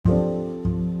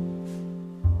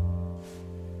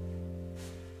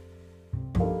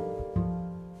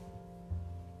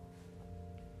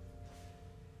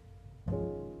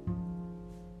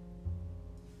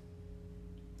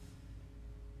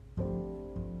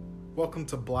Welcome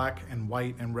to Black and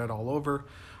White and Red All Over,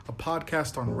 a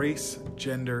podcast on race,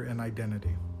 gender, and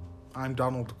identity. I'm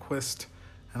Donald Quist,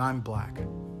 and I'm Black.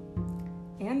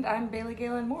 And I'm Bailey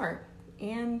Galen Moore,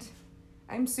 and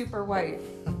I'm super white.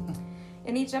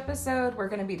 In each episode, we're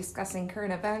going to be discussing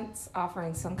current events,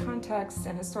 offering some context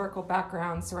and historical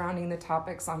background surrounding the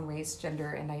topics on race,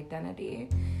 gender, and identity.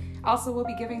 Also, we'll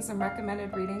be giving some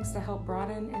recommended readings to help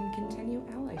broaden and continue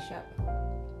allyship.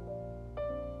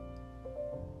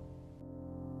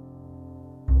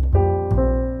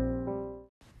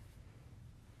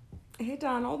 Hey,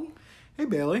 Donald. Hey,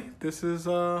 Bailey. This is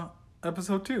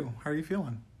episode 2. How are you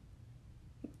feeling?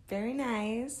 Very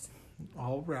nice.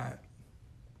 All right.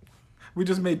 We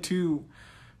just made 2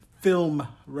 film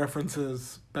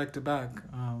references back to back.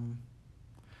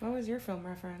 What was your film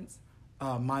reference?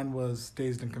 Mine was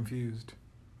Dazed and Confused.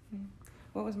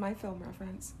 What was my film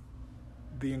reference?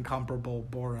 The incomparable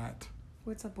Borat.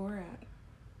 What's a Borat?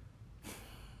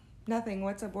 Nothing.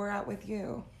 What's a Borat with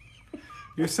you?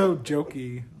 You're so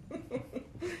jokey.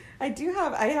 I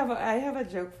have a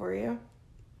joke for you.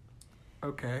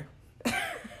 Okay.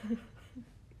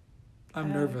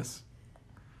 I'm nervous.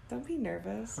 Don't be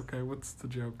nervous. Okay, what's the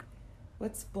joke?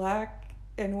 What's black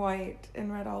and white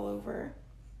and red all over?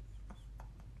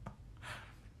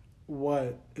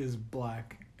 What is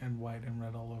black and white and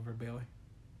red all over, Bailey?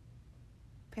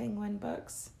 Penguin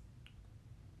books.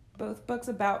 Both books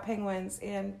about penguins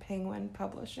and Penguin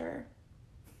Publisher.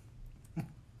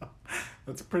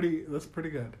 That's pretty good.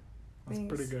 That's Thanks.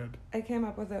 pretty good. I came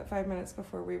up with it 5 minutes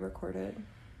before we recorded.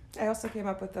 I also came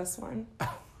up with this one.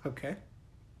 Okay.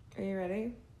 Are you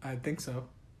ready? I think so.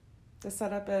 The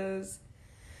setup is,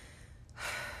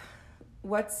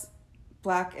 what's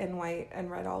black and white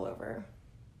and red all over?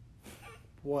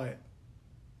 What?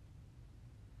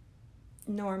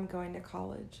 Norm going to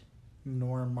college.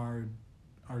 Norm,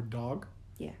 our dog?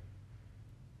 Yeah.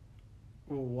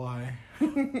 Well, why?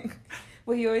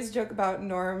 Well, you always joke about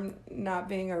Norm not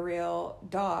being a real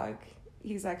dog.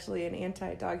 He's actually an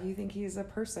anti-dog. You think he's a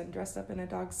person dressed up in a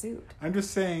dog suit. I'm just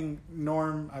saying,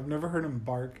 Norm, I've never heard him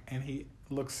bark, and he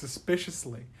looks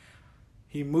suspiciously.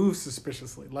 He moves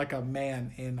suspiciously, like a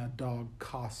man in a dog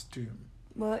costume.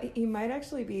 Well, he might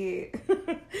actually be...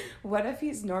 What if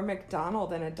he's Norm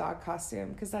Macdonald in a dog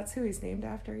costume? Because that's who he's named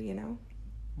after, you know?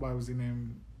 Why was he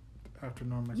named after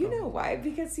Norm Macdonald? You know why?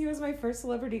 Because he was my first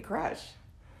celebrity crush.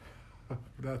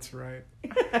 That's right.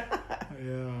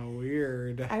 Yeah,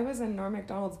 weird. I was in Norm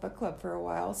Macdonald's book club for a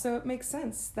while, so it makes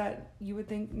sense that you would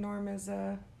think Norm is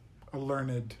a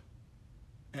learned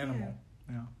animal.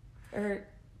 Yeah. Or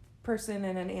person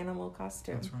in an animal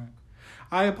costume. That's right.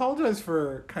 I apologize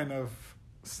for kind of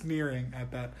sneering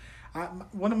at that.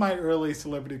 One of my early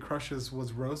celebrity crushes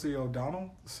was Rosie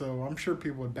O'Donnell, so I'm sure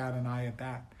people would bat an eye at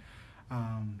that.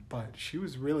 But she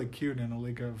was really cute in A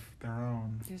League of Their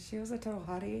Own. Yeah, she was a total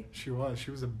hottie. She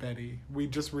was a Betty. We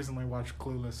just recently watched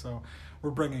Clueless, so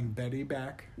we're bringing Betty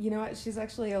back. You know what? She's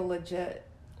actually a legit,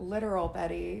 literal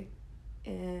Betty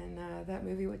in that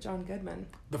movie with John Goodman.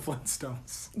 The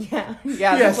Flintstones. Yeah,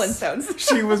 Yes, the Flintstones.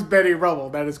 She was Betty Rubble.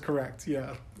 That is correct.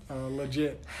 Yeah,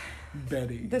 legit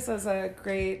Betty. This is a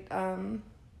great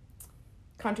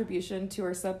contribution to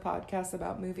our sub-podcast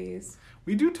about movies.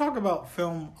 We do talk about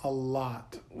film a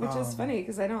lot. Which is funny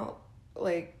because I don't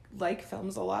like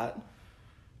films a lot.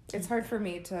 It's hard for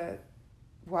me to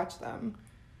watch them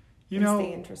and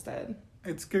stay interested.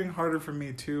 It's getting harder for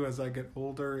me too as I get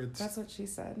older. That's what she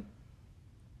said.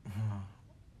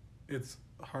 It's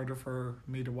harder for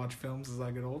me to watch films as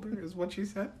I get older, is what she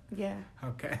said? Yeah.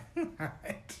 Okay. All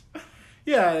right.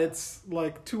 Yeah, it's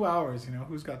like 2 hours,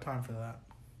 who's got time for that?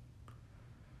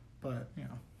 But,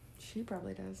 She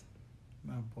probably does.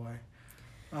 Oh boy.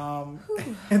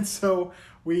 And so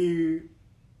we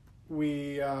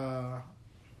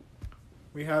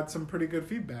had some pretty good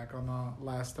feedback on the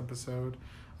last episode.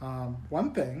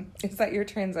 One thing. Is that your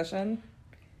transition?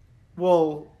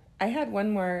 Well, I had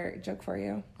one more joke for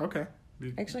you. Okay.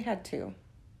 I actually had 2.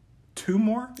 2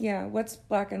 more? Yeah. What's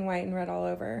black and white and red all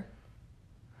over?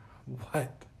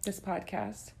 What? This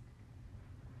podcast.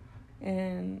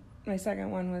 And my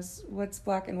second one was, what's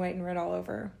black and white and red all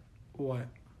over? What?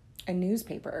 A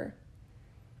newspaper.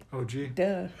 OG.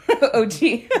 Duh.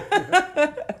 OG.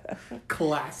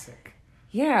 Classic.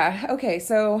 Yeah. Okay.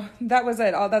 So that was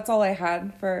it. That's all I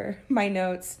had for my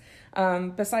notes.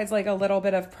 Besides a little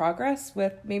bit of progress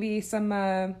with maybe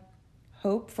some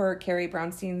hope for Carrie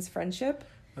Brownstein's friendship.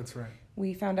 That's right.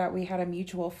 We found out we had a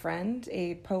mutual friend,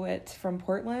 a poet from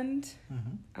Portland,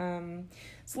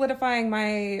 solidifying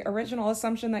my original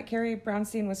assumption that Carrie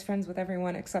Brownstein was friends with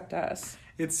everyone except us.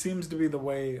 it seems to be the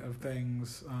way of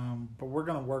things. But we're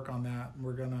gonna work on that.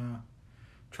 We're gonna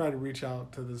try to reach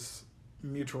out to this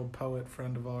mutual poet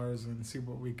friend of ours and see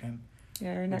what we can.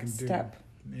 Yeah, our next step.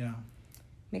 Yeah.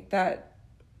 Make that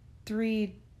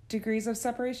 3 degrees of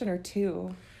separation or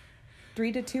 2.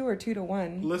 3 to 2 or 2 to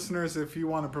 1. Listeners, if you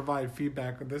want to provide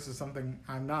feedback, this is something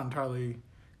I'm not entirely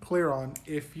clear on.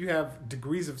 If you have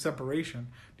degrees of separation,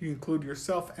 do you include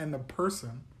yourself and the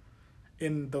person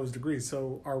in those degrees?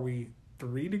 So are we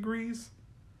 3 degrees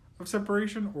of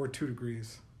separation or 2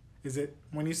 degrees? Is it,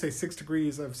 when you say 6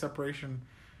 degrees of separation?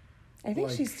 I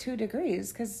think she's 2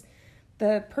 degrees because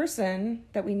the person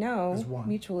that we know is 1.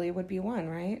 Mutually would be 1,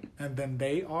 right? And then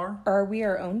they are? Or are we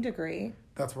our own degree?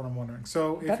 That's what I'm wondering.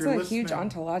 So if that's you're a huge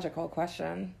ontological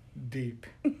question. Deep.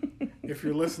 If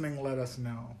you're listening, let us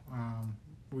know.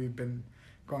 We've been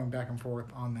going back and forth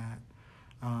on that.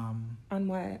 On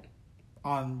what?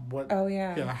 On what? Oh,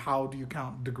 yeah. Yeah, how do you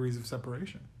count degrees of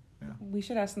separation? Yeah. We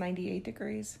should ask 98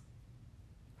 degrees.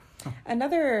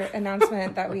 Another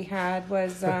announcement that we had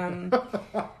was,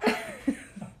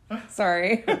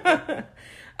 sorry,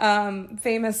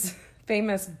 famous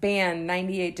band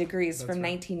 98 Degrees That's from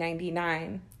right.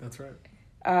 1999. That's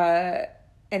right.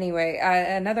 Anyway,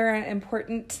 another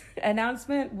important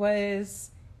announcement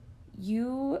was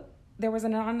there was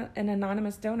an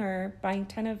anonymous donor buying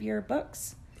 10 of your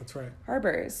books. That's right.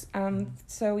 Harbors.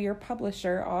 So your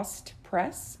publisher, Aust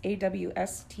Press,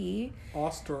 AWST.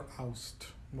 Aust or Oust,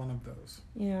 one of those.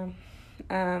 Yeah.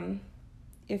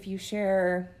 If you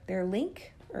share their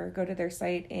link or go to their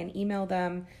site and email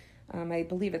them, I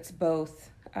believe it's both,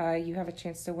 you have a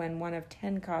chance to win one of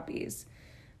 10 copies.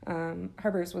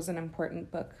 Harbors was an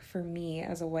important book for me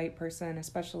as a white person,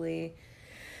 especially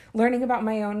learning about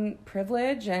my own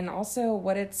privilege and also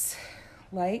what it's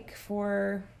like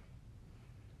for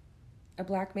a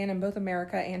Black man in both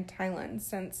America and Thailand,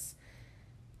 since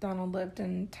Donald lived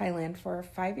in Thailand for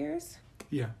 5 years.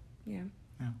 Yeah. Yeah.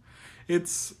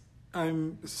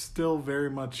 I'm still very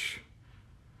much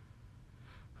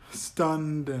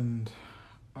stunned and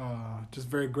just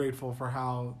very grateful for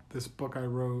how this book I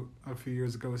wrote a few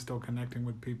years ago is still connecting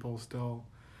with people, still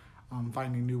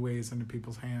finding new ways into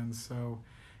people's hands. So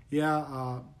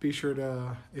yeah, be sure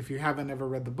to, if you haven't ever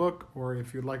read the book or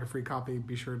if you'd like a free copy,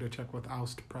 be sure to check with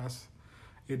Aust Press,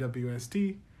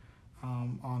 AWST,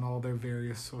 on all their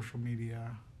various social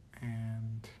media,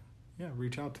 and yeah,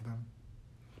 reach out to them.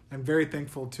 I'm very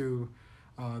thankful to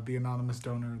the anonymous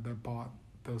donor that bought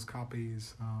those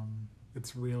copies.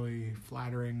 It's really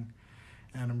flattering,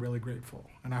 and I'm really grateful.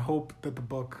 And I hope that the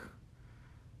book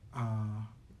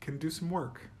can do some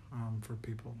work for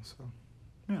people. So,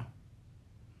 yeah.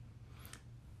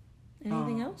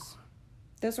 Anything else?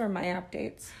 Those were my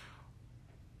updates.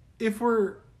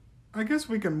 I guess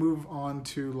we can move on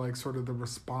to like sort of the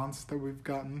response that we've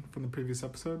gotten from the previous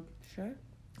episode. Sure.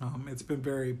 It's been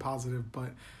very positive,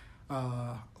 but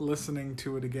listening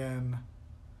to it again,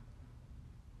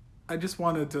 I just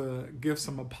wanted to give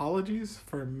some apologies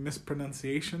for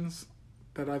mispronunciations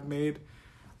that I've made.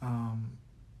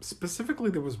 Specifically,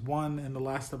 there was one in the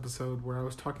last episode where I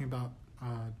was talking about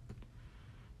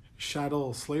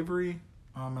chattel slavery,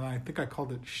 and I think I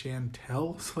called it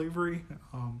chantel slavery,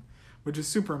 which is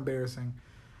super embarrassing.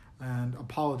 And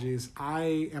apologies.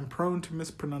 I am prone to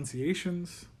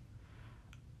mispronunciations.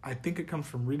 I think it comes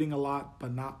from reading a lot,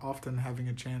 but not often having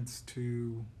a chance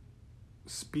to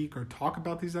speak or talk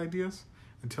about these ideas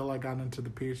until I got into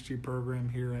the PhD program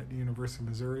here at the University of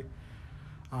Missouri.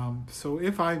 So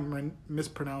if I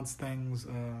mispronounce things,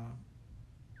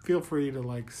 feel free to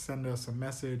like send us a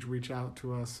message, reach out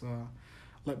to us,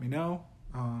 let me know.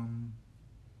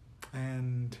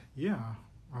 And yeah,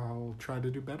 I'll try to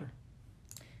do better.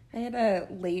 I had a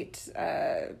late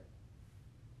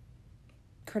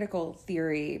critical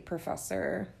theory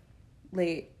professor,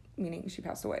 late meaning she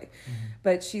passed away,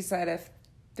 but she said if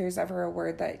there's ever a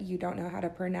word that you don't know how to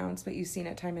pronounce but you've seen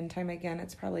it time and time again,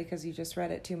 it's probably because you just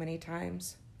read it too many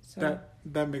times. So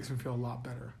that makes me feel a lot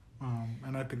better,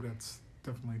 and I think that's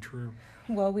definitely true.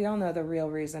 Well, we all know the real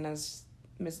reason is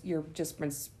you're just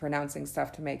mispronouncing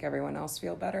stuff to make everyone else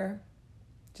feel better,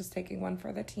 just taking one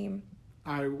for the team.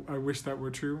 I wish that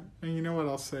were true, and you know what,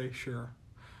 I'll say sure.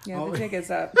 Yeah, the jig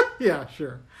is up. Yeah,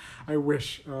 sure. I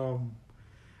wish.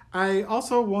 I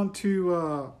also want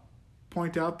to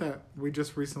point out that we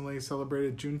just recently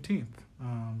celebrated Juneteenth.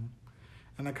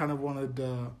 And I kind of wanted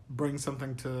to bring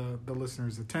something to the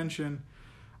listeners' attention.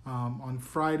 On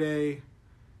Friday,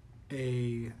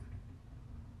 a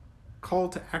call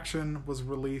to action was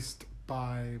released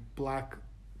by Black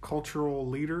cultural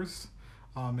leaders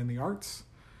in the arts.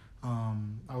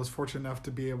 I was fortunate enough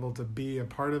to be able to be a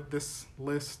part of this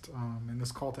list and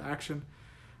this call to action.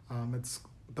 It's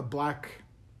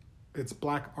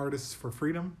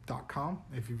blackartistsforfreedom.com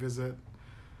if you visit,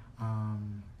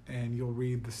 and you'll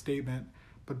read the statement.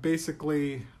 But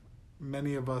basically,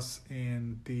 many of us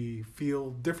in the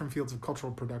different fields of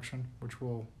cultural production, which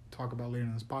we'll talk about later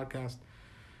in this podcast,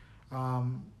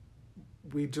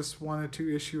 we just wanted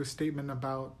to issue a statement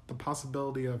about the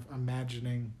possibility of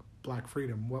imagining Black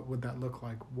freedom. What would that look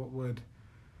like? What would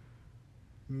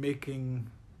making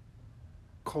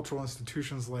cultural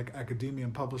institutions like academia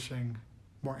and publishing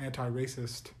more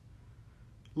anti-racist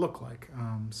look like?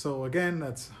 So again,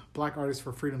 that's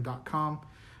blackartistsforfreedom.com.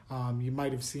 You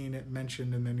might have seen it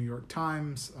mentioned in the New York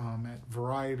Times, at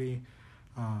Variety.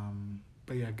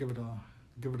 But yeah, give it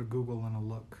a Google and a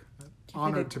look.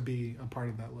 Honored to be a part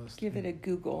of that list. Give it a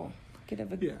Google. Give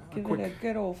it a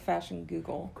good old-fashioned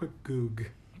Google. Quick Goog.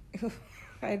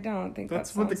 I don't think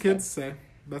that's what the kids say.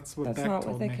 That's what Beck not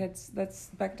told what the me. kids.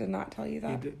 Beck did not tell you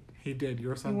that. He did.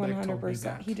 Your son Beck told me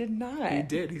that. He did not. He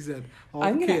did. He said,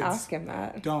 I'm going to ask him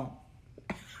that. Don't.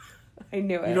 I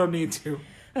knew it. You don't need to.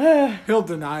 He'll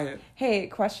deny it. Hey,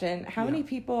 question. How many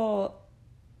people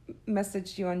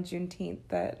messaged you on Juneteenth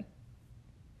that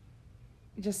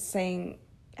just saying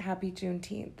Happy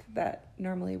Juneteenth that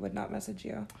normally would not message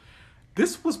you?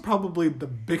 This was probably the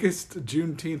biggest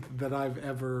Juneteenth that I've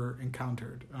ever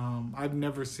encountered. I've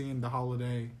never seen the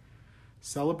holiday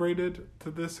celebrated to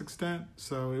this extent,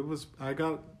 so I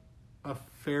got a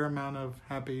fair amount of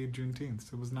Happy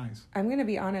Juneteenths. It was nice. I'm going to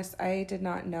be honest, I did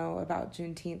not know about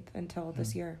Juneteenth until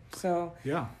this year. So,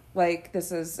 yeah.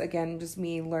 This is, again, just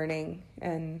me learning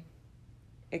and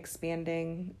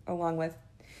expanding along with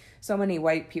so many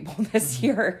white people this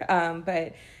year.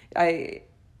 But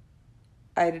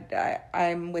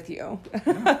I'm with you.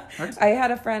 Yeah, I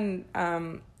had a friend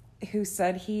who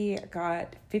said he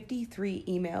got 53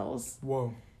 emails.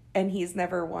 Whoa. And he's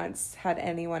never once had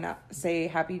anyone say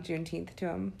Happy Juneteenth to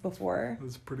him before.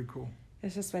 That's pretty cool.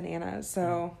 It's just bananas.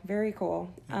 So, very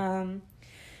cool. Another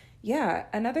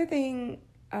thing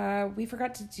we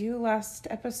forgot to do last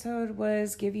episode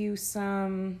was give you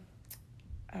some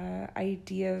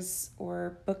ideas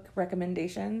or book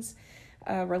recommendations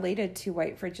related to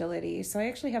white fragility. So I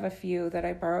actually have a few that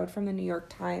I borrowed from the New York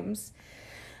Times.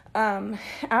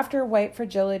 After White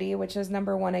Fragility, which is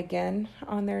number 1 again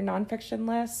on their nonfiction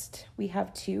list, we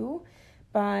have 2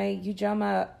 by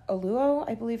Ujoma Oluo,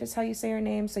 I believe is how you say her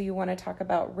name. So you want to talk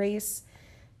about race.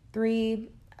 3,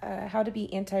 How to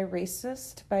Be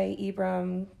Anti-Racist by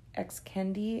Ibram X.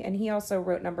 Kendi. And he also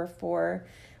wrote number 4,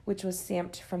 which was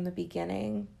Stamped from the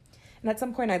Beginning. And at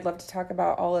some point, I'd love to talk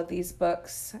about all of these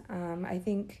books. I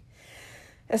think,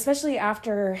 especially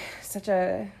after such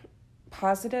a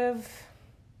positive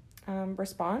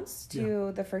response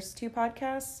to the first 2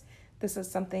 podcasts, this is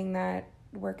something that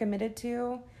we're committed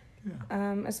to,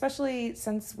 especially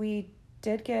since we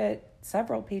did get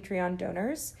several Patreon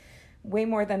donors, way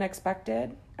more than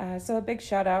expected. So a big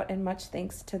shout out and much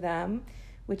thanks to them,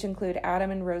 which include Adam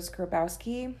and Rose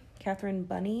Grabowski, Catherine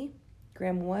Bunny,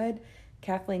 Graham Wood,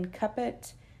 Kathleen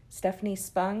Cuppett, Stephanie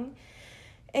Spung,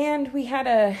 and we had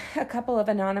a couple of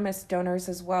anonymous donors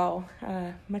as well.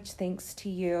 Much thanks to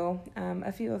you.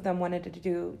 A few of them wanted to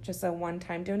do just a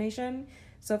one-time donation.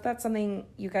 So if that's something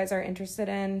you guys are interested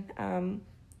in,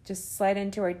 just slide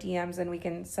into our DMs and we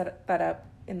can set that up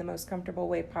in the most comfortable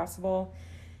way possible.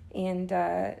 And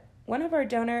one of our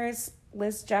donors,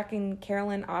 Liz, Jack, and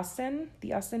Carolyn Austin,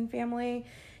 the Austin family,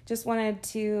 just wanted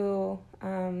to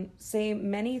say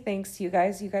many thanks to you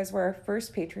guys. You guys were our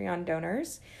first Patreon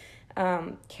donors.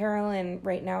 Carolyn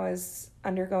right now is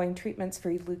undergoing treatments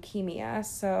for leukemia,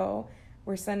 so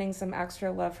we're sending some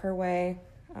extra love her way.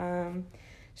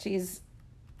 She's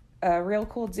a real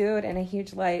cool dude and a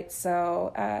huge light,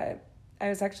 so I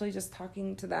was actually just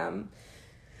talking to them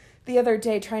the other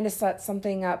day, trying to set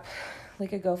something up,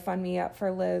 like a GoFundMe up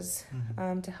for Liz,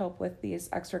 to help with these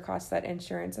extra costs that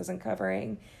insurance isn't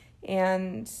covering,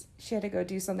 and she had to go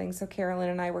do something, so Carolyn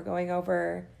and I were going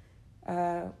over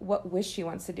what wish she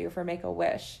wants to do for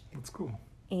Make-A-Wish. That's cool.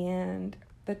 And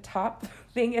the top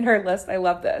thing in her list, I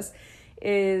love this,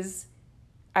 is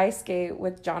ice skate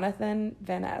with Jonathan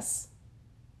Van Ness.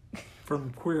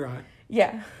 From Queer Eye.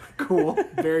 Yeah. Cool.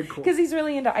 Very cool. Because he's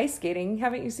really into ice skating.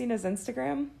 Haven't you seen his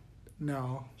Instagram?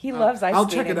 No. He loves ice I'll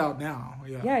skating. check it out now.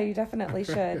 Yeah. Yeah, you definitely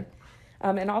should.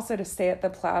 And also to stay at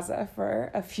the plaza for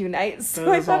a few nights. So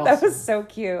That I is thought that awesome. was so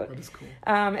cute. That is cool.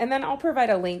 And then I'll provide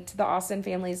a link to the Austin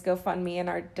family's GoFundMe in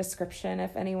our description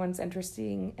if anyone's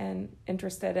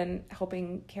interested in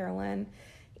helping Carolyn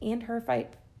and her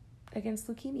fight against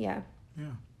leukemia. Yeah.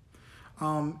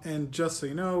 And just so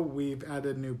you know, we've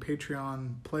added new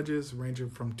Patreon pledges ranging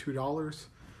from $2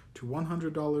 to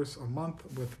 $100 a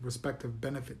month with respective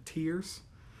benefit tiers.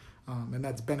 And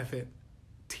that's benefit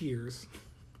tiers,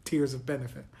 tiers of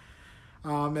benefit.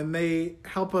 And they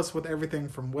help us with everything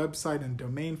from website and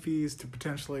domain fees to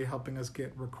potentially helping us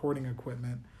get recording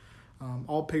equipment.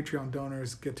 All Patreon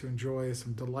donors get to enjoy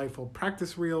some delightful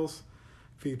practice reels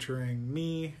featuring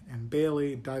me and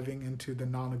Bailey diving into the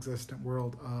non-existent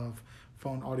world of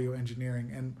phone audio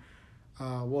engineering. And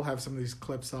we'll have some of these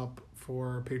clips up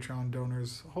for Patreon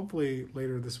donors hopefully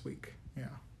later this week.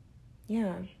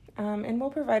 Yeah. And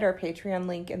we'll provide our Patreon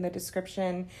link in the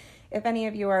description if any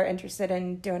of you are interested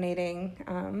in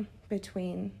donating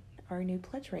between our new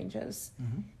pledge ranges.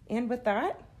 Mm-hmm. And with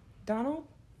that, Donald,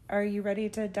 are you ready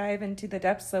to dive into the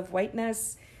depths of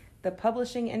whiteness, the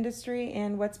publishing industry,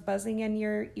 and what's buzzing in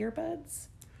your earbuds?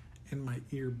 In my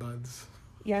earbuds.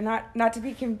 Yeah, not to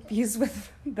be confused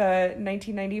with the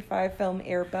 1995 film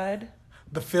Air Bud.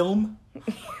 The film?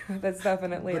 That's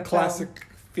definitely the a classic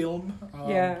film.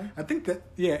 Yeah. I think that,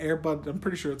 Air Bud, I'm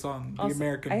pretty sure it's on the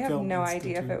American Film Institute. I have no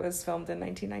Institute. idea if it was filmed in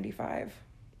 1995.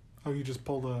 Oh, you just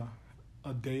pulled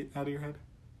a date out of your head?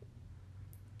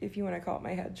 If you want to call it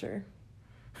my head, sure.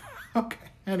 Okay,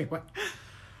 anyway.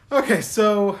 Okay,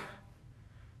 so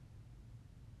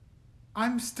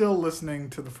I'm still listening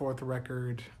to the fourth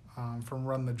record from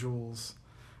Run the Jewels,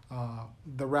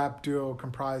 the rap duo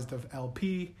comprised of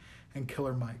LP and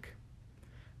Killer Mike.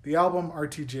 The album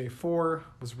RTJ4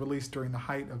 was released during the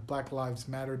height of Black Lives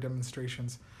Matter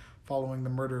demonstrations following the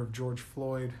murder of George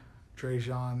Floyd,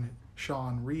 Dre'Jon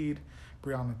Sean Reed,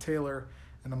 Breonna Taylor,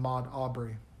 and Ahmaud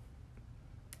Arbery.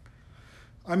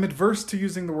 I'm adverse to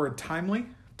using the word timely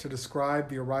to describe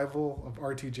the arrival of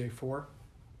RTJ4,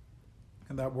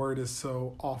 and that word is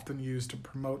so often used to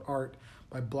promote art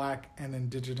by Black and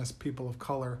Indigenous people of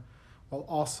color, while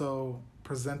also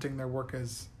presenting their work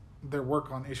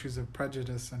on issues of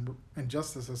prejudice and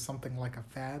injustice as something like a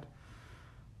fad.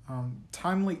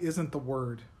 Timely isn't the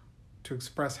word to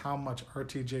express how much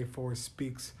RTJ4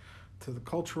 speaks to the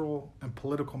cultural and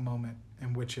political moment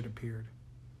in which it appeared,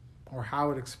 or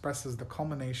how it expresses the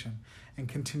culmination and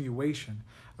continuation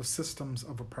of systems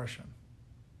of oppression.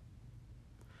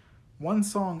 One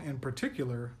song in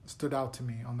particular stood out to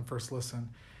me on the first listen.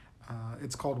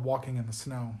 It's called Walking in the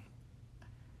Snow.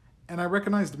 And I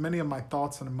recognized many of my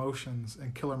thoughts and emotions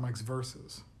in Killer Mike's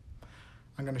verses.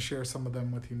 I'm going to share some of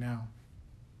them with you now.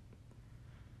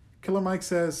 Killer Mike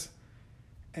says,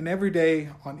 "And every day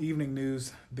on evening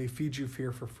news, they feed you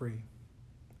fear for free.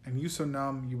 And you so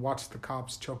numb, you watch the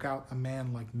cops choke out a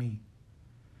man like me.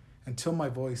 Until my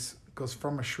voice goes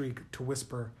from a shriek to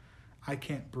whisper, I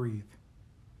can't breathe.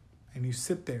 And you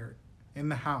sit there in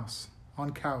the house,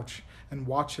 on couch, and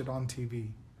watch it on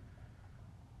TV.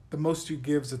 The most you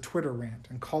give's a Twitter rant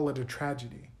and call it a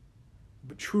tragedy.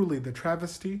 But truly, the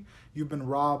travesty, you've been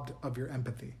robbed of your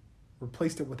empathy,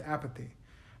 replaced it with apathy.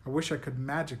 I wish I could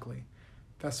magically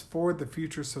fast forward the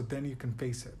future so then you can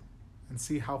face it and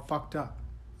see how fucked up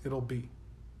it'll be."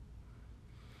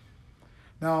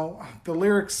 Now, the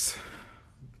lyrics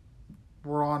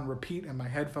were on repeat in my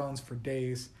headphones for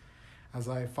days as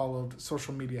I followed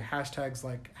social media hashtags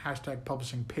like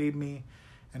 #PublishingPaidMe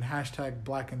and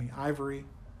 #BlackInTheIvory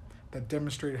that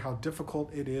demonstrated how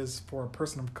difficult it is for a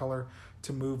person of color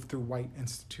to move through white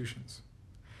institutions.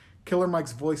 Killer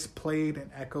Mike's voice played and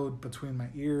echoed between my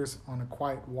ears on a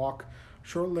quiet walk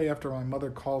shortly after my mother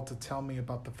called to tell me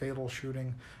about the fatal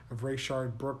shooting of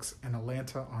Rayshard Brooks in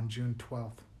Atlanta on June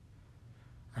 12th.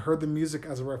 I heard the music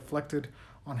as it reflected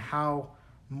on how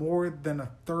more than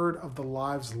a third of the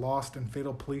lives lost in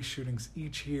fatal police shootings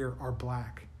each year are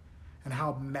Black, and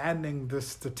how maddening this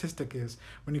statistic is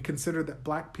when you consider that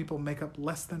Black people make up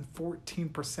less than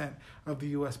 14% of the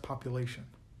U.S. population.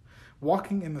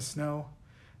 Walking in the Snow,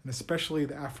 and especially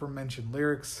the aforementioned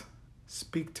lyrics,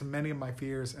 speak to many of my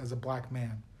fears as a Black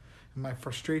man, and my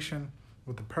frustration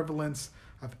with the prevalence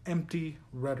of empty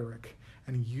rhetoric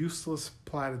and useless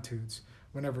platitudes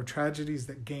whenever tragedies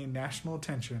that gain national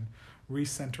attention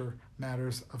recenter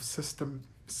matters of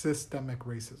systemic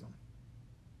racism.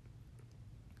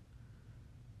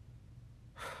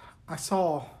 I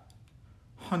saw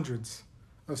hundreds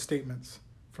of statements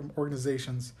from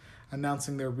organizations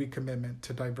announcing their recommitment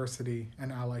to diversity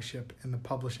and allyship in the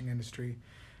publishing industry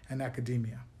and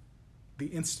academia,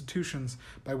 the institutions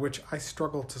by which I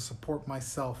struggle to support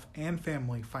myself and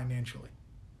family financially.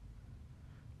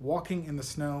 Walking in the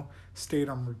Snow stayed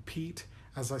on repeat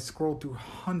as I scrolled through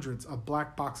hundreds of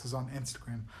black boxes on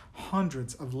Instagram,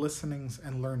 hundreds of listenings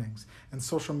and learnings, and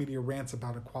social media rants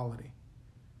about equality.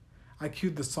 I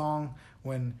cued the song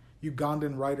when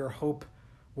Ugandan writer Hope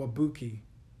Wabuki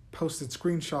posted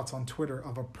screenshots on Twitter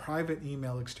of a private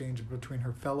email exchange between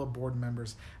her fellow board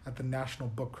members at the National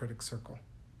Book Critics Circle.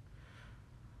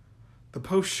 The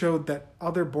post showed that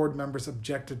other board members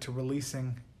objected to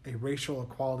releasing a racial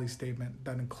equality statement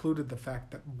that included the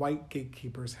fact that white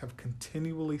gatekeepers have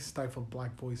continually stifled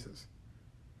black voices.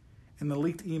 In the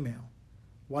leaked email,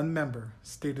 one member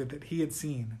stated that he had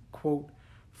seen, quote,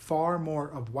 far more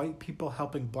of white people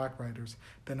helping black writers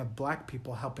than of black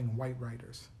people helping white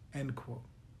writers, end quote.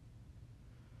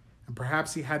 And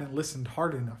perhaps he hadn't listened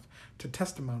hard enough to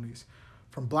testimonies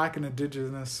from black and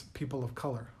indigenous people of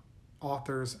color,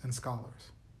 authors, and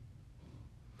scholars.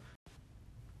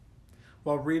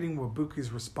 While reading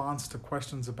Wabuki's response to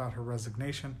questions about her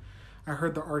resignation, I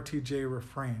heard the RTJ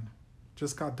refrain,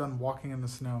 just got done walking in the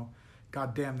snow,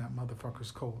 God damn that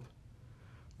motherfucker's cold.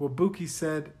 Wabuki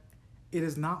said, it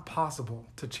is not possible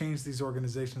to change these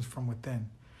organizations from within,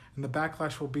 and the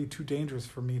backlash will be too dangerous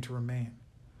for me to remain.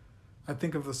 I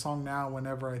think of the song now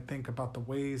whenever I think about the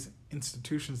ways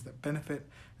institutions that benefit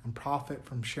and profit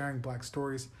from sharing black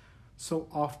stories so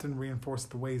often reinforce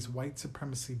the ways white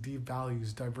supremacy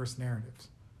devalues diverse narratives.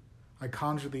 I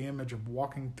conjure the image of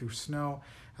walking through snow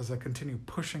as I continue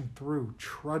pushing through,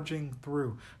 trudging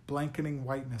through, blanketing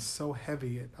whiteness so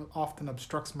heavy it often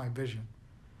obstructs my vision.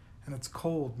 And it's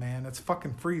cold, man. It's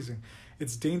fucking freezing.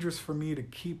 It's dangerous for me to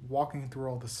keep walking through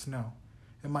all the snow.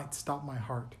 It might stop my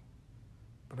heart.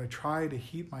 But I try to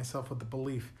heat myself with the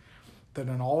belief that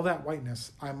in all that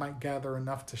whiteness, I might gather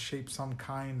enough to shape some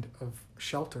kind of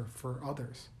shelter for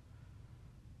others.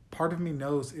 Part of me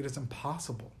knows it is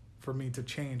impossible for me to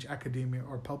change academia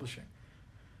or publishing.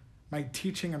 My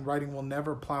teaching and writing will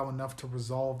never plow enough to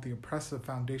resolve the oppressive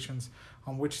foundations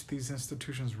on which these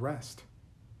institutions rest.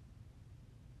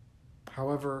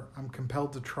 However, I'm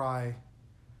compelled to try,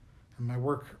 and my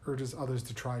work urges others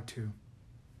to try too.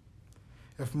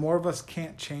 If more of us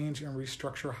can't change and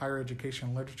restructure higher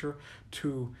education literature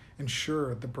to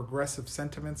ensure the progressive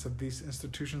sentiments of these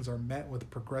institutions are met with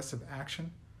progressive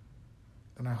action,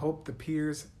 then I hope the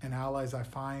peers and allies I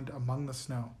find among the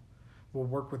snow will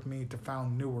work with me to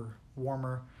found newer,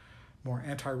 warmer, more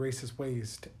anti-racist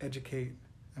ways to educate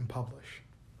and publish.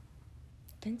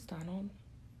 Thanks, Donald.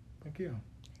 Thank you.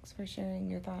 Thanks for sharing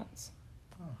your thoughts.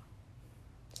 Oh.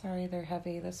 Sorry they're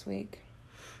heavy this week.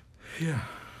 Yeah.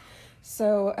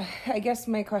 So I guess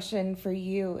my question for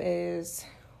you is,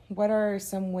 what are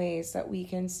some ways that we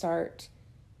can start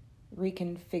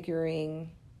reconfiguring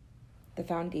the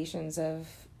foundations of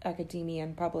academia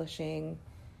and publishing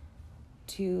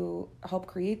to help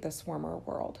create this warmer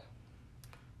world?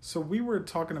 So we were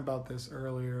talking about this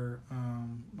earlier.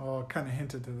 I kind of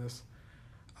hinted to this.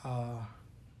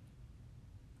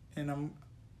 And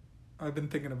I've been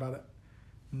thinking about it.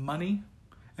 Money.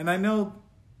 And I know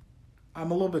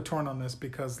I'm a little bit torn on this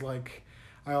because, like,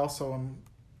 I also am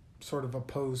sort of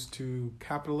opposed to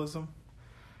capitalism.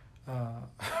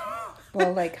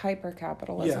 Well, like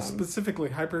hyper-capitalism. Yeah, specifically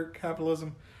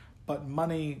hyper-capitalism. But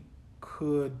money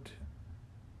could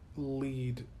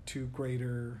lead to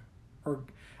greater, or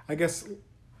I guess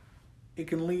it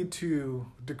can lead to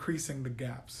decreasing the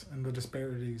gaps and the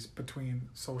disparities between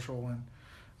social and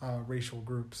racial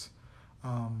groups.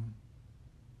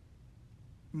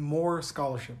 More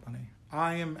scholarship money.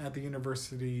 I am at the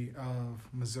University of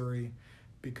Missouri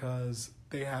because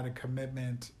they had a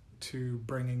commitment to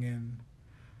bringing in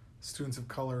students of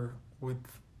color with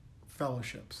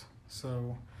fellowships.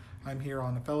 So I'm here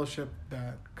on a fellowship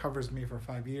that covers me for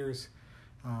 5 years.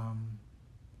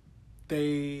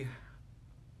 They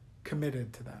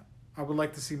committed to that. I would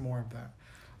like to see more of that.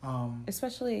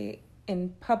 Especially in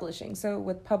publishing. So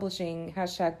with publishing,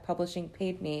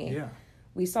 #PublishingPaidMe, Yeah.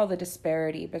 we saw the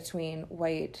disparity between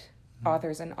white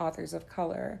authors and authors of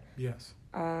color. Yes.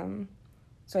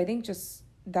 So I think just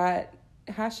that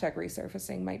hashtag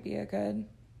resurfacing might be a good...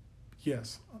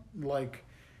 Yes. Like,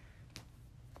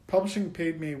 Publishing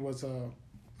Paid Me was a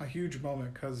huge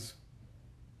moment because...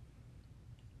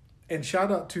 And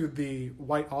shout out to the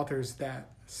white authors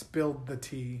that spilled the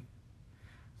tea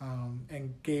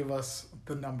and gave us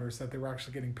the numbers that they were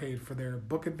actually getting paid for their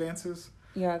book advances.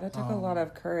 Yeah, that took a lot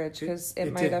of courage because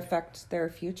it might did. affect their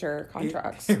future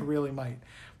contracts. It really might.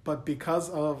 But because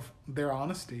of their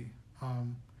honesty,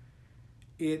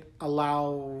 it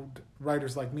allowed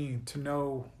writers like me to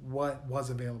know what was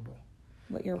available.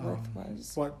 What your worth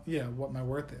was. What my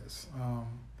worth is.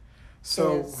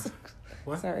 Is.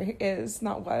 What? Sorry, is,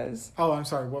 not was. Oh, I'm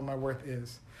sorry, what my worth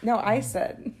is. No, I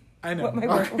said I know. what my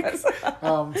worth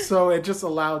was. So it just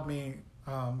allowed me...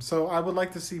 so I would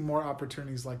like to see more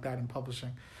opportunities like that in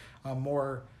publishing,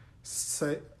 more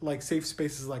like safe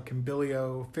spaces like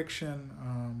Conbilio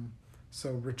Fiction,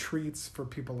 so retreats for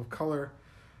people of color,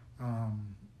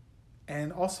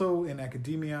 and also in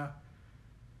academia.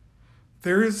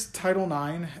 There is Title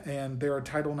IX, and there are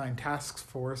Title IX task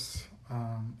force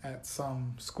at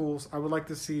some schools. I would like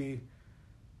to see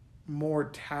more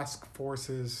task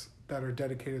forces that are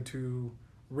dedicated to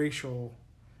racial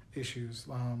issues.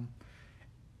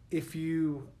 If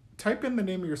you type in the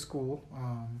name of your school,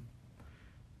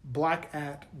 Black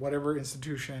at whatever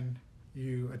institution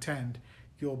you attend,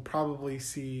 you'll probably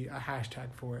see a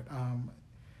hashtag for it.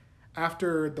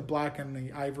 After the Black and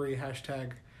the Ivory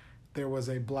hashtag, there was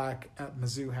a Black at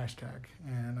Mizzou hashtag.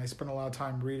 And I spent a lot of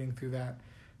time reading through that,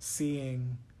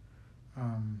 seeing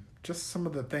just some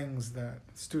of the things that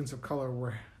students of color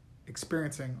were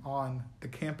experiencing on the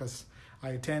campus I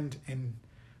attend and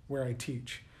where I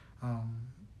teach.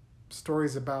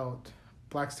 Stories about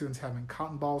Black students having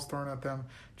cotton balls thrown at them,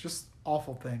 just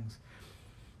awful things.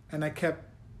 And I kept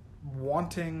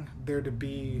wanting there to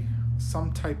be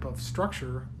some type of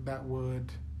structure that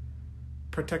would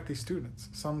protect these students,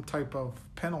 some type of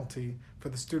penalty for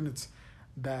the students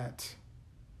that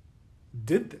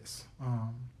did this.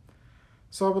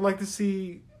 So I would like to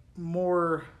see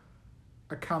more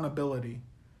accountability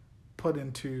put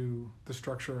into the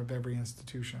structure of every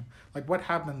institution. Like, what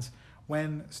happens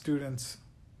when students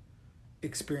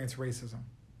experience racism?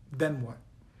 Then what?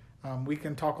 We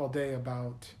can talk all day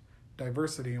about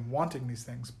diversity and wanting these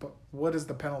things, but what is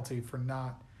the penalty for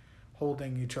not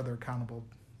holding each other accountable?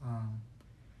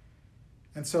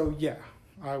 And so, yeah,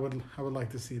 I would like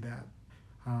to see that.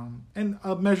 And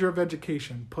a measure of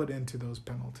education put into those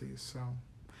penalties. So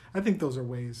I think those are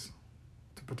ways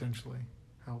to potentially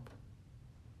help.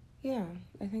 Yeah,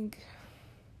 I think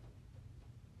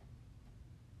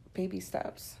baby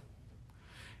steps.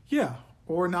 Yeah,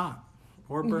 or not.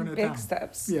 Or burn it down. Big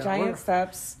steps, yeah, giant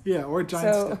steps. Yeah, or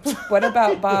giant steps. What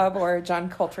about Bob or John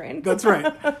Coltrane? That's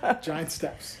right. Giant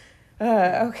steps.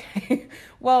 Okay.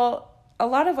 Well, a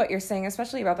lot of what you're saying,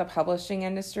 especially about the publishing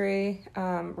industry,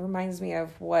 reminds me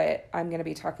of what I'm going to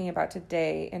be talking about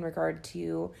today in regard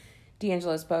to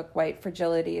D'Angelo's book, White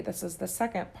Fragility. This is the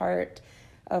second part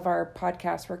of our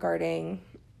podcast regarding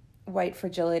white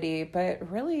fragility, but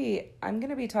really I'm going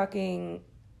to be talking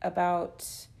about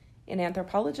an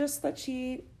anthropologist that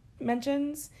she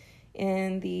mentions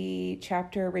in the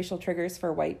chapter Racial Triggers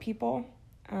for White People.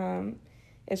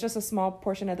 It's just a small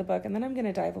portion of the book, and then I'm going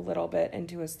to dive a little bit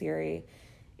into his theory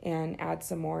and add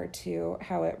some more to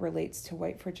how it relates to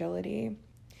white fragility.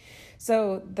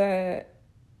 So the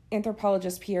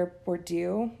anthropologist Pierre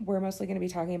Bourdieu, we're mostly going to be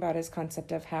talking about his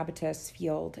concept of habitus,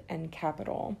 field, and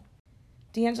capital.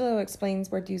 D'Angelo explains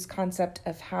Bourdieu's concept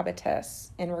of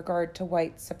habitus in regard to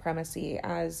white supremacy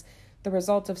as the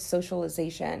result of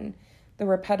socialization, the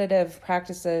repetitive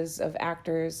practices of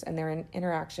actors and their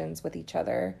interactions with each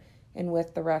other and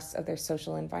with the rest of their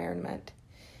social environment.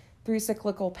 Through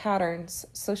cyclical patterns,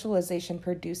 socialization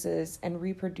produces and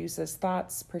reproduces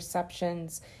thoughts,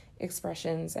 perceptions,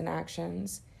 expressions, and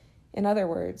actions. In other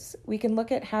words, we can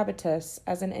look at habitus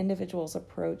as an individual's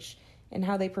approach in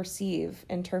how they perceive,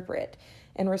 interpret,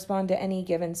 and respond to any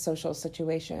given social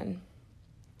situation.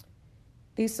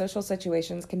 These social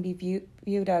situations can be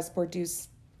viewed as Bourdieu's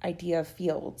idea of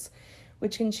fields,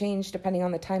 which can change depending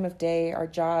on the time of day, our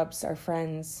jobs, our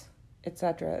friends,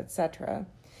 etc., etc.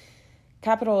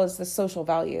 Capital is the social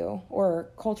value,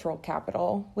 or cultural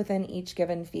capital, within each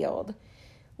given field.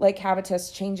 Like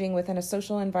habitus changing within a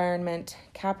social environment,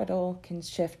 capital can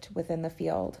shift within the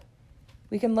field.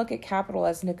 We can look at capital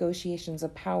as negotiations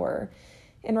of power,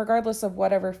 and regardless of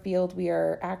whatever field we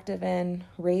are active in,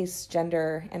 race,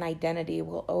 gender, and identity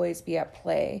will always be at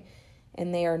play,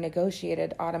 and they are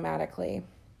negotiated automatically.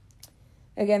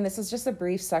 Again, this is just a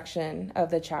brief section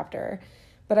of the chapter,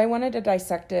 but I wanted to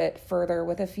dissect it further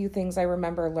with a few things I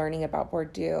remember learning about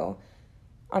Bourdieu.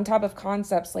 On top of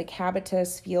concepts like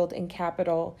habitus, field, and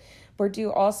capital,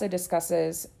 Bourdieu also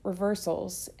discusses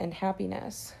reversals and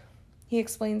happiness. He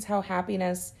explains how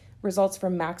happiness results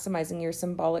from maximizing your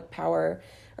symbolic power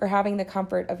or having the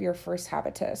comfort of your first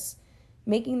habitus,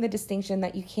 making the distinction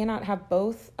that you cannot have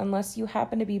both unless you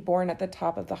happen to be born at the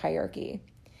top of the hierarchy.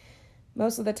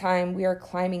 Most of the time, we are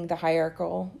climbing the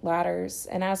hierarchical ladders,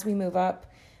 and as we move up,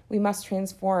 we must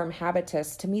transform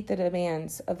habitus to meet the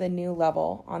demands of the new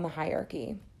level on the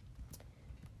hierarchy.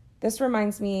 This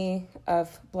reminds me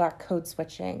of Black code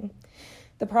switching,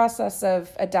 the process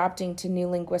of adapting to new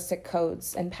linguistic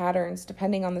codes and patterns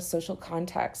depending on the social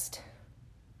context.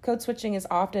 Code switching is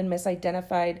often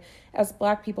misidentified as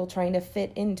Black people trying to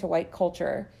fit into white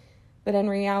culture, but in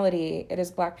reality, it is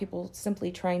Black people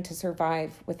simply trying to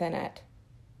survive within it.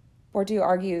 Bourdieu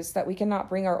argues that we cannot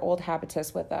bring our old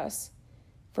habitus with us.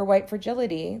 For white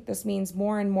fragility, this means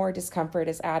more and more discomfort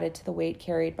is added to the weight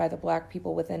carried by the Black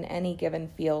people within any given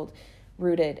field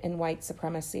rooted in white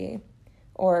supremacy,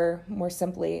 or more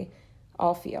simply,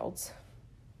 all fields.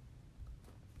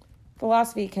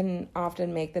 Philosophy can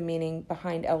often make the meaning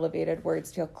behind elevated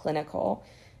words feel clinical,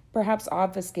 perhaps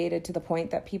obfuscated to the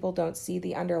point that people don't see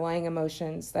the underlying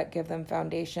emotions that give them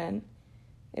foundation.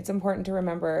 It's important to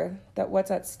remember that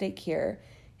what's at stake here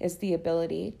is the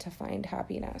ability to find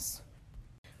happiness.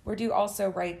 Bourdieu also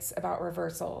writes about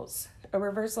reversals. A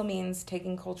reversal means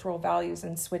taking cultural values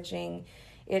and switching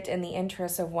it in the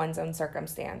interest of one's own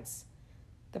circumstance.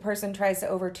 The person tries to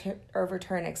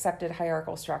overturn accepted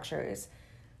hierarchical structures,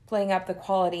 playing up the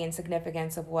quality and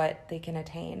significance of what they can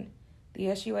attain. The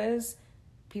issue is,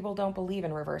 people don't believe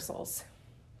in reversals.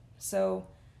 So,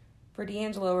 for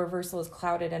D'Angelo, reversal is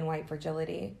clouded in white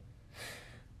fragility.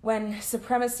 When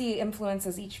supremacy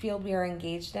influences each field we are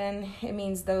engaged in, it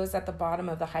means those at the bottom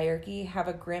of the hierarchy have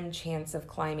a grim chance of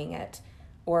climbing it,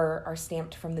 or are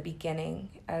stamped from the beginning,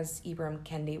 as Ibram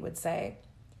Kendi would say.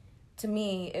 To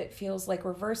me, it feels like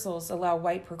reversals allow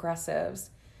white progressives,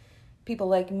 people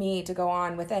like me, to go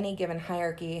on with any given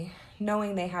hierarchy,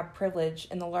 knowing they have privilege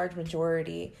in the large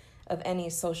majority of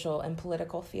any social and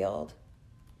political field.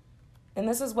 And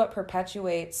this is what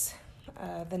perpetuates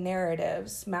the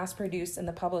narratives mass-produced in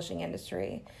the publishing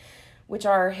industry, which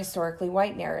are historically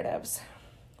white narratives.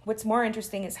 What's more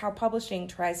interesting is how publishing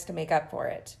tries to make up for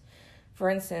it. For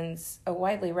instance, a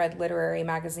widely read literary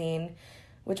magazine,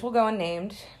 which will go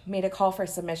unnamed, made a call for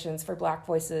submissions for Black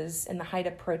voices in the height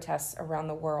of protests around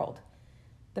the world.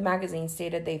 The magazine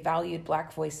stated they valued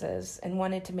Black voices and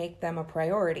wanted to make them a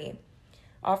priority,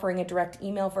 offering a direct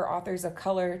email for authors of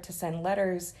color to send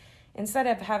letters instead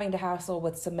of having to hassle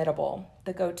with Submittable,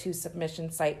 the go-to submission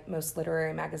site most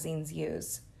literary magazines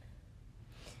use.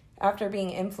 After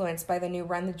being influenced by the new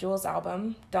Run the Jewels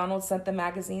album, Donald sent the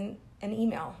magazine an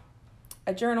email,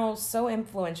 a journal so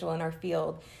influential in our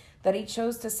field that he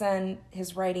chose to send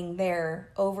his writing there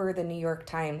over the New York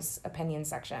Times opinion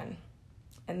section.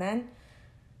 And then,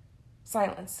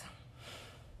 silence.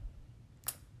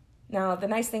 Now, the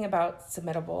nice thing about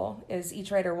Submittable is each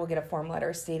writer will get a form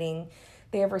letter stating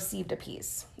they have received a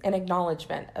piece, an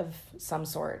acknowledgement of some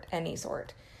sort, any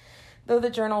sort. Though the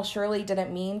journal surely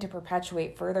didn't mean to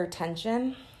perpetuate further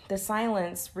tension, the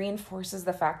silence reinforces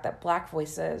the fact that Black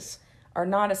voices are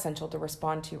not essential to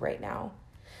respond to right now.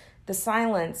 The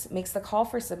silence makes the call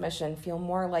for submission feel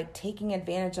more like taking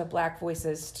advantage of Black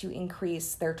voices to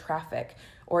increase their traffic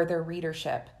or their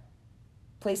readership,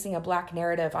 placing a Black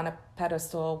narrative on a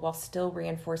pedestal while still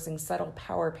reinforcing subtle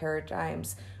power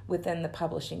paradigms within the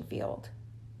publishing field.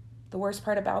 The worst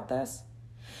part about this?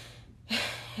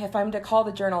 If I'm to call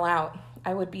the journal out,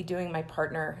 I would be doing my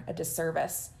partner a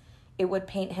disservice. It would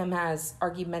paint him as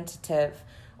argumentative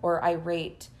or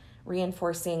irate,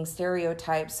 reinforcing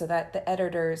stereotypes so that the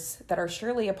editors that are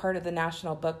surely a part of the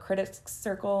National Book Critics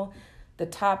Circle, the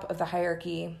top of the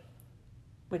hierarchy,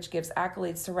 which gives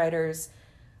accolades to writers,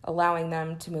 allowing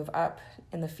them to move up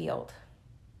in the field.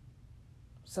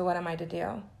 So what am I to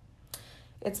do?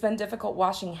 It's been difficult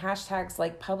watching hashtags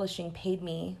like publishing paid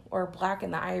me or Black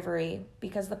in the Ivory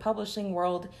because the publishing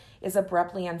world is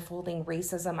abruptly unfolding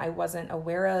racism I wasn't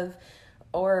aware of,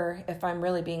 or if I'm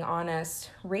really being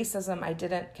honest, racism I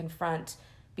didn't confront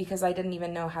because I didn't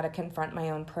even know how to confront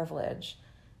my own privilege.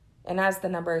 And as the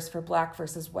numbers for Black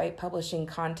versus white publishing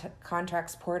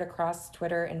contracts poured across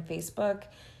Twitter and Facebook,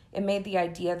 it made the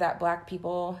idea that Black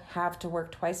people have to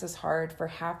work twice as hard for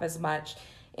half as much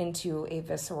into a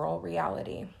visceral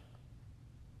reality.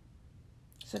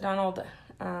 So Donald,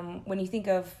 when you think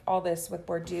of all this with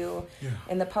Bourdieu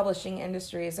in the publishing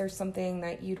industry, is there something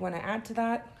that you'd want to add to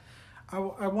that? I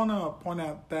want to point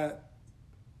out that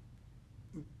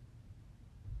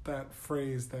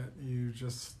phrase that you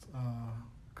just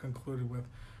concluded with,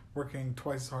 working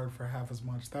twice as hard for half as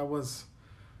much. That was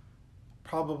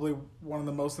probably one of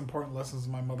the most important lessons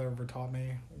my mother ever taught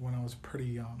me when I was pretty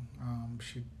young.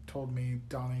 She told me,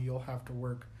 Donnie, you'll have to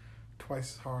work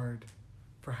twice as hard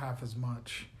for half as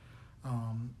much.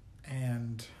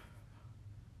 And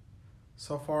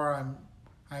so far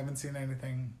I haven't seen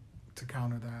anything to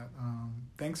counter that.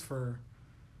 Thanks for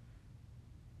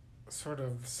sort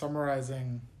of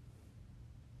summarizing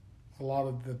a lot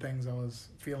of the things I was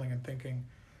feeling and thinking.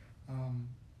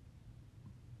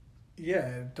 Yeah,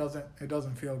 it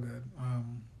doesn't feel good.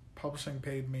 Publishing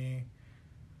paid me,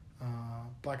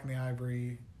 Black in the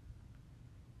Ivory,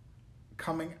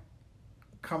 coming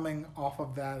off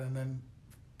of that and then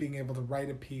being able to write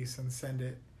a piece and send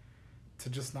it to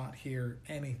just not hear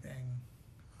anything.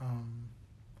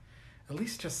 at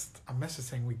least just a message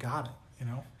saying we got it, you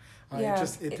know? Yeah,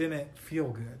 It didn't feel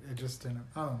good. It just didn't,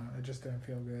 I don't know, it just didn't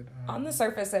feel good. On the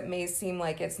surface, it may seem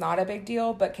like it's not a big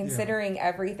deal, but considering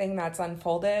everything that's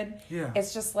unfolded,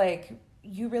 it's just like,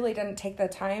 you really didn't take the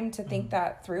time to think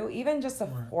that through, even just a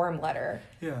form letter.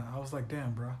 Yeah, I was like,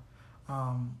 damn, bro.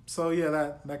 So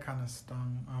yeah, that kind of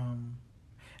stung.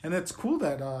 And it's cool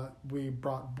that we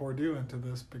brought Bourdieu into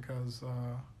this because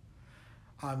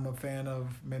I'm a fan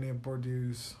of many of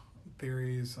Bourdieu's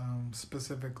theories,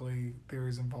 specifically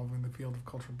theories involving the field of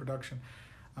cultural production.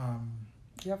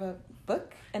 You have a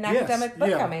book, academic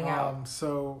book coming out.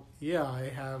 So yeah, I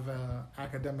have an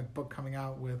academic book coming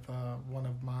out with one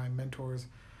of my mentors,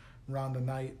 Rhonda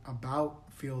Knight,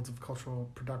 about fields of cultural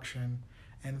production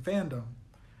and fandom.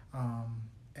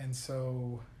 And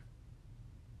so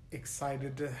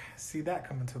excited to see that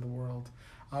come into the world.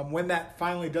 When that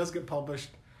finally does get published,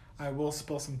 I will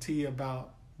spill some tea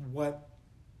about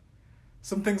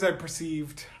some things I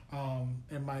perceived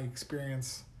in my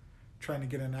experience trying to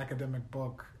get an academic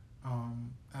book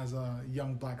as a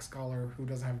young black scholar who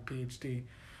doesn't have a PhD.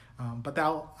 But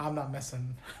I'm not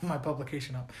messing my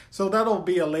publication up. So that'll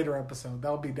be a later episode.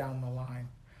 That'll be down the line.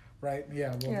 Right?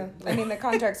 Yeah. I mean, the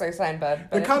contracts are signed, bud.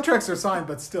 The contracts are signed,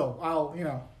 but still, I'll,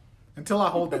 until I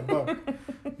hold that book,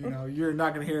 you're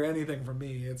not going to hear anything from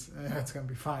me. It's going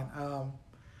to be fine.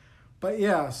 But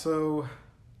yeah, so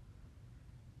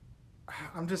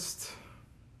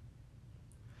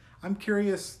I'm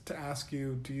curious to ask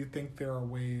you, do you think there are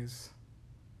ways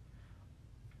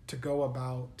to go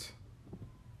about...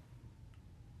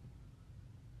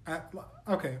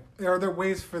 are there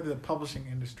ways for the publishing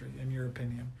industry, in your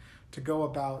opinion, to go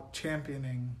about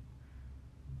championing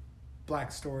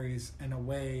black stories in a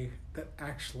way that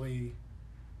actually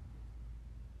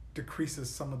decreases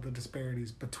some of the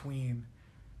disparities between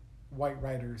white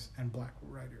writers and black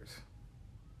writers?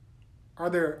 Are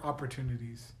there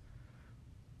opportunities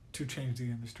to change the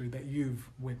industry that you've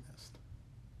witnessed?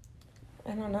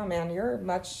 I don't know, man. You're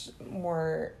much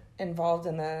more involved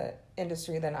in the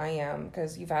industry than I am,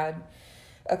 because you've had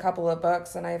a couple of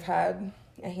books and I've had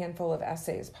a handful of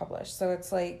essays published. So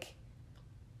it's like,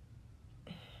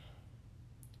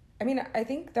 I mean, I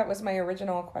think that was my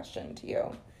original question to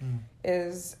you,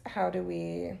 is how do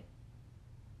we...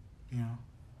 Yeah.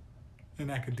 In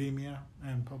academia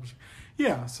and publishing.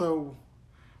 Yeah, so...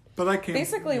 But I can't...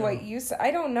 Basically what you said,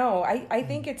 I don't know. I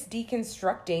think it's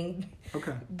deconstructing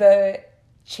the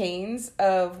chains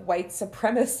of white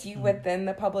supremacy within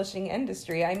the publishing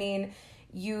industry. I mean,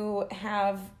 you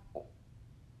have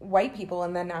white people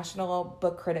in the National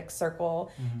Book Critics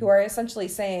Circle who are essentially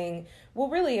saying, well,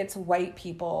 really, it's white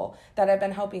people that have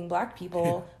been helping black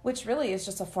people, which really is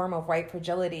just a form of white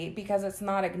fragility, because it's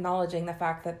not acknowledging the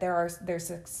fact that there's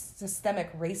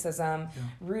systemic racism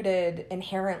rooted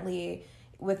inherently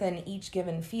within each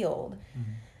given field.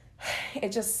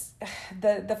 It just,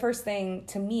 the first thing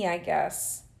to me, I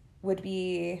guess, would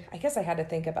be, I guess I had to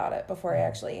think about it before I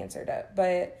actually answered it,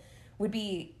 but would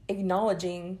be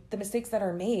acknowledging the mistakes that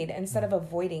are made instead of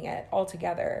avoiding it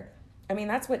altogether. I mean,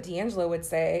 that's what D'Angelo would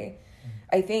say,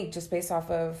 I think, just based off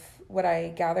of what I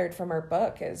gathered from her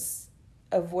book, is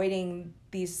avoiding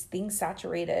these things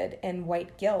saturated in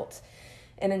white guilt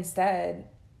and instead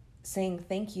saying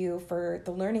thank you for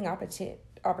the learning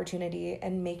opportunity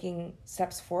and making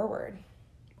steps forward.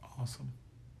 Awesome.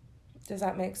 Does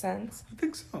that make sense? I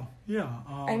think so. Yeah.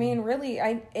 I mean, really,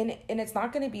 and it's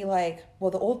not going to be like,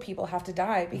 well, the old people have to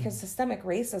die, because systemic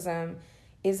racism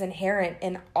is inherent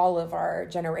in all of our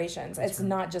generations. It's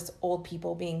not just old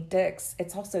people being dicks.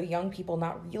 It's also young people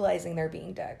not realizing they're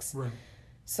being dicks. Right.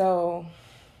 So.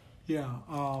 Yeah.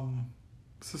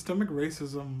 Systemic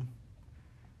racism,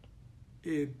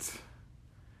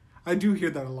 I do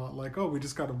hear that a lot. Like, oh, we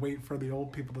just got to wait for the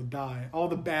old people to die. All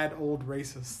the bad old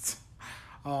racists.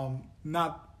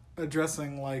 Not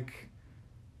addressing, like,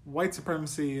 white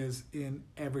supremacy is in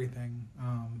everything,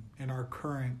 in our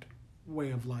current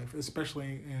way of life,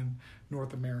 especially in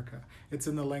North America. It's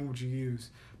in the language you use.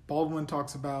 Baldwin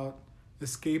talks about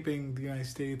escaping the United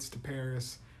States to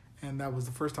Paris, and that was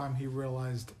the first time he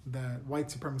realized that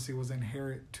white supremacy was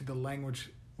inherent to the language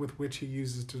with which he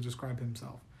uses to describe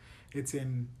himself. It's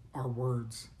in our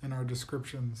words and our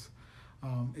descriptions.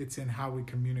 It's in how we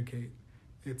communicate.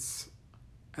 It's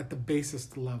at the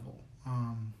basest level.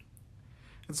 And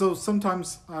so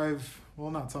sometimes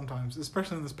not sometimes,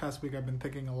 especially in this past week, I've been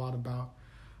thinking a lot about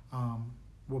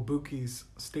Wabuki's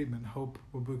statement, Hope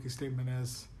Wabuki's statement,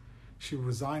 as she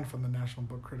resigned from the National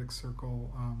Book Critics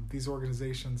Circle. These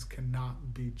organizations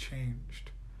cannot be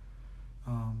changed.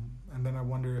 And then I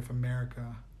wonder if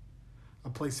America, a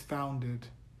place founded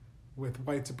with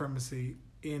white supremacy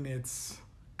in its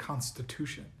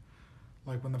constitution.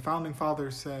 Like when the founding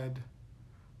fathers said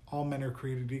all men are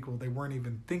created equal, they weren't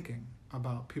even thinking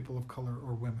about people of color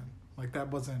or women. Like that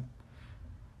wasn't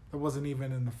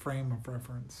even in the frame of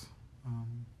reference.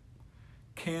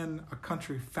 Can a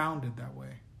country founded that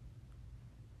way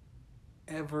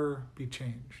ever be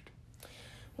changed?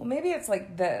 Well, maybe it's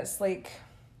like this, like,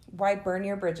 why burn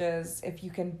your bridges if you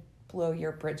can blow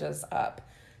your bridges up?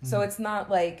 Mm-hmm. So it's not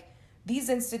like these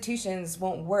institutions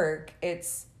won't work.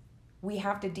 It's we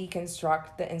have to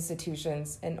deconstruct the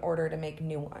institutions in order to make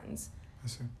new ones. I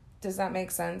see. Does that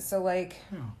make sense? So, like,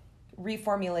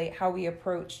 reformulate how we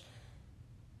approach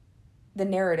the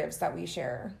narratives that we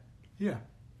share. Yeah.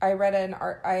 I read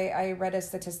a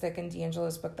statistic in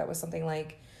D'Angelo's book that was something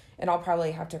like, and I'll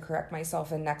probably have to correct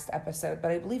myself in next episode, but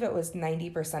I believe it was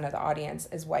 90% of the audience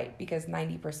is white, because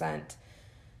 90%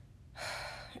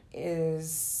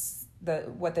 is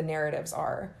what the narratives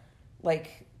are.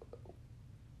 Like,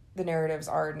 the narratives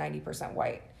are 90%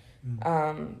 white.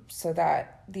 So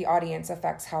that the audience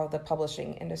affects how the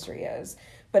publishing industry is.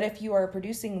 But if you are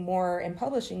producing more and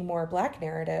publishing more Black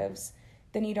narratives,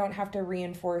 then you don't have to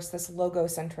reinforce this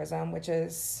logocentrism, which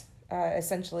is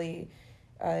essentially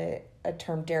a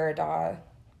term Derrida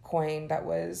coined that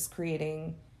was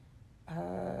creating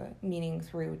meaning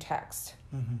through text.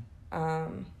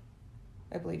 Mm-hmm.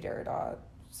 I believe Derrida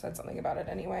said something about it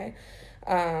anyway.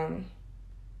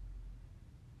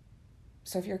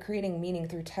 So if you're creating meaning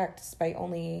through text by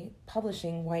only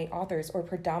publishing white authors or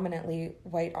predominantly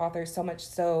white authors, so much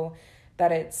so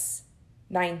that it's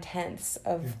 9/10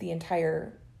 of the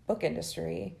entire book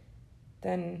industry,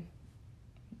 then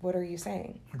what are you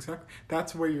saying? Exactly.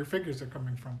 That's where your figures are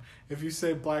coming from. If you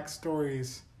say Black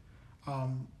stories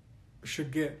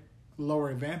should get lower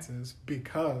advances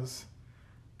because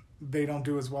they don't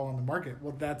do as well on the market,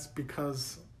 well, that's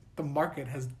because the market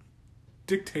has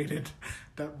dictated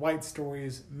that white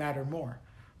stories matter more.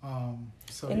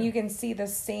 You can see the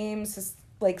same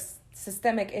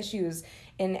systemic issues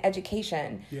in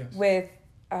education. Yes. With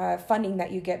funding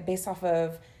that you get based off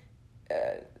of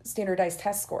standardized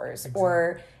test scores. Exactly.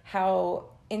 Or how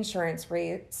insurance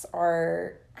rates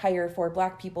are higher for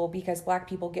Black people because Black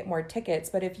people get more tickets.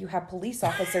 But if you have police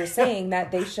officers saying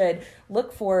that they should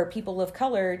look for people of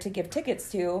color to give tickets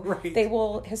to, right, they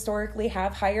will historically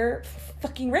have higher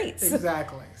fucking rates.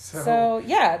 Exactly. So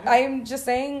I'm just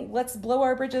saying, let's blow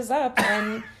our bridges up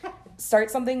and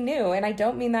start something new. And I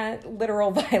don't mean that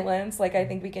literal violence. Like, I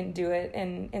think we can do it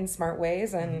in smart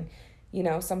ways. And,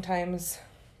 sometimes,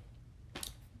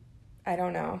 I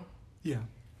don't know. Yeah.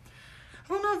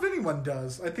 I don't know if anyone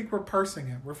does. I think we're parsing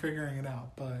it. We're figuring it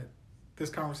out. But this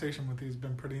conversation with you has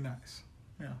been pretty nice.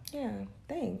 Yeah. Yeah.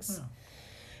 Thanks.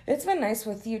 Yeah. It's been nice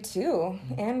with you too,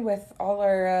 and with all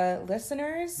our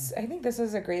listeners. I think this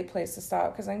is a great place to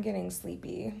stop because I'm getting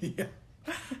sleepy.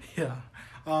 Yeah.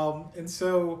 And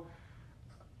so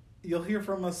you'll hear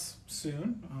from us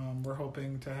soon. We're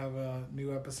hoping to have a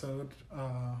new episode.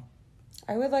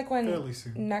 I would like one fairly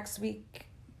soon. Next week,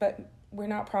 but we're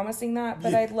not promising that.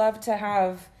 But Yeah. I'd love to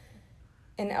have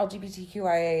an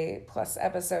LGBTQIA plus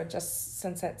episode just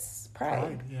since it's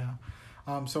Pride. Yeah.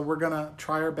 So we're gonna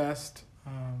try our best.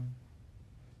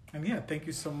 And thank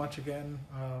you so much again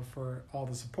for all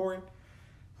the support.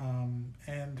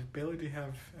 And Bailey, do you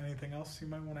have anything else you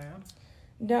might want to add?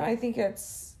 No, I think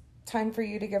it's time for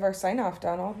you to give our sign off,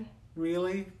 Donald.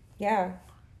 Really? Yeah.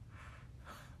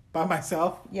 By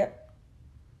myself? Yep.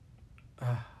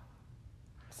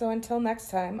 So until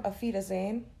next time, Auf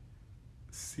Wiedersehen.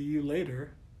 See you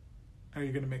later. Are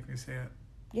you going to make me say it?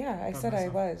 Yeah, I said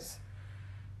myself? I was.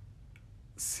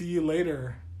 See you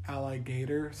later,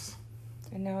 alligators.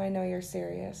 And now I know you're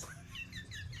serious.